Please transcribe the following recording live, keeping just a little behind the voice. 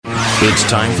It's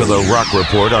time for the Rock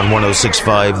Report on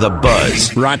 106.5 The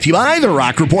Buzz. Brought to you by the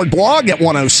Rock Report blog at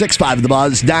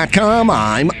 1065thebuzz.com.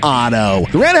 I'm Otto.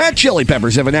 The Red Hot Chili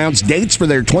Peppers have announced dates for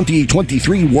their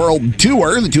 2023 World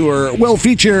Tour. The tour will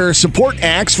feature support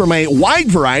acts from a wide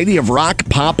variety of rock,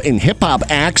 pop, and hip-hop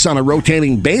acts on a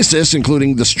rotating basis,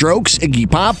 including The Strokes,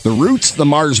 Iggy Pop, The Roots, the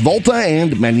Mars Volta,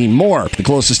 and many more. The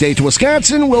closest date to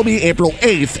Wisconsin will be April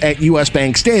 8th at US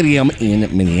Bank Stadium in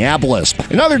Minneapolis.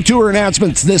 In other tour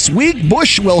announcements this week,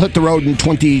 Bush will hit the road in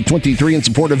 2023 in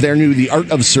support of their new The Art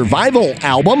of Survival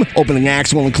album. Opening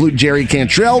acts will include Jerry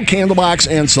Cantrell, Candlebox,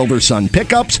 and Silver Sun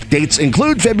Pickups. Dates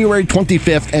include February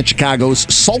 25th at Chicago's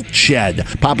Salt Shed.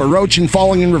 Papa Roach and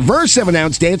Falling in Reverse have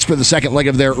announced dates for the second leg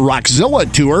of their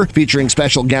Rockzilla tour, featuring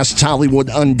special guests Hollywood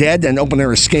Undead and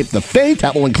opener Escape the Fate.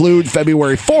 That will include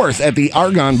February 4th at the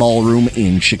Argonne Ballroom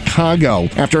in Chicago.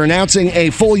 After announcing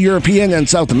a full European and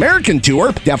South American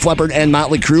tour, Def Leppard and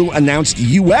Motley Crue announced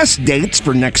U.S. dates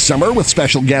for next summer with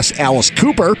special guest Alice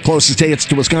Cooper. Closest dates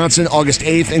to Wisconsin, August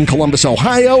 8th in Columbus,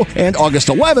 Ohio, and August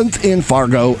 11th in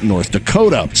Fargo, North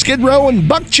Dakota. Skid Row and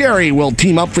Buckcherry will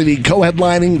team up for the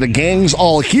co-headlining The Gang's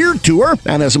All Here tour.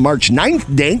 That is a March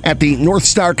 9th date at the North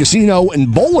Star Casino in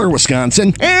Bowler,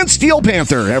 Wisconsin. And Steel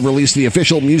Panther have released the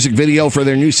official music video for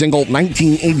their new single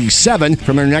 1987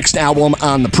 from their next album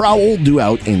On the Prowl, due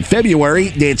out in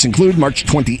February. Dates include March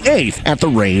 28th at the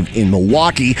Rave in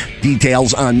Milwaukee.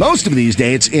 Details on most of these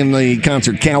dates in the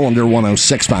concert calendar,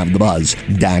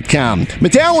 1065thebuzz.com.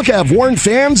 Metallica have warned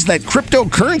fans that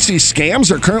cryptocurrency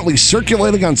scams are currently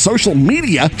circulating on social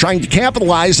media, trying to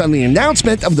capitalize on the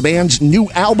announcement of the band's new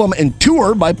album and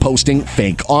tour by posting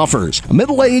fake offers. A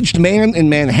middle-aged man in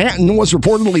Manhattan was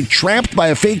reportedly trapped by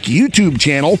a fake YouTube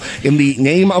channel in the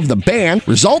name of the band,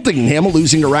 resulting in him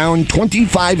losing around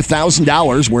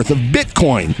 $25,000 worth of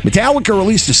Bitcoin. Metallica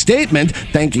released a statement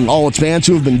thanking all its fans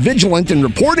who have been vigilant in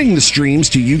reporting the streams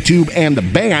to YouTube and the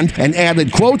band, and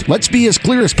added, quote, "Let's be as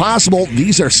clear as possible.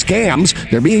 These are scams.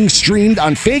 They're being streamed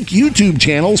on fake YouTube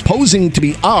channels posing to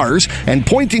be ours and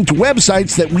pointing to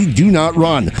websites that we do not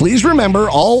run. Please remember,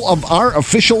 all of our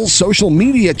official social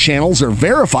media channels are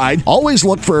verified. Always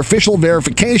look for official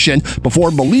verification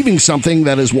before believing something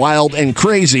that is wild and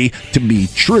crazy to be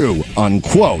true,"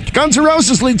 unquote. Guns N'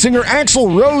 Roses lead singer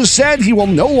Axl Rose said he will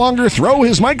no longer throw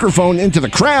his microphone into the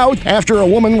crowd after a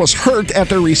woman was hurt at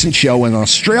their recent show in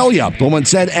Australia. The woman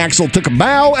said Axl took a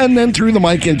bow and then threw the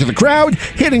mic into the crowd,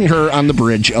 hitting her on the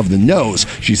bridge of the nose.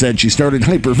 She said she started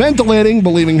hyperventilating,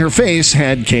 believing her face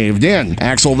had caved in.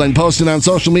 Axl then posted on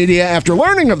social media after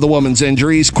learning of the woman's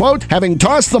injuries, quote, "Having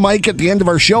tossed the mic at the end of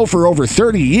our show for over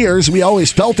 30 years, we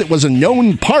always felt it was a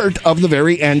known part of the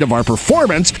very end of our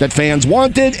performance that fans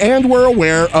wanted and were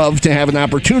aware of to have an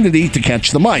opportunity to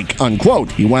catch the mic,"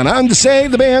 unquote. He went on to say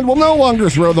the band will no longer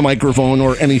throw the microphone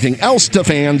or anything else to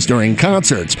fans during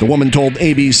concerts. The woman told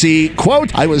ABC,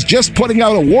 quote, "I was just putting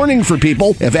out a warning for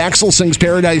people. If Axl sings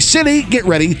Paradise City, get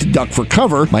ready to duck for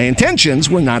cover. My intentions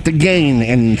were not to gain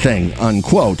anything,"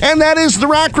 unquote. And that is the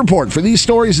Rock Report. For these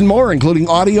stories and more, including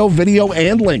audio, video,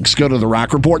 and links, go to the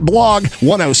Rock Report blog,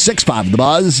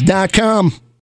 1065thebuzz.com.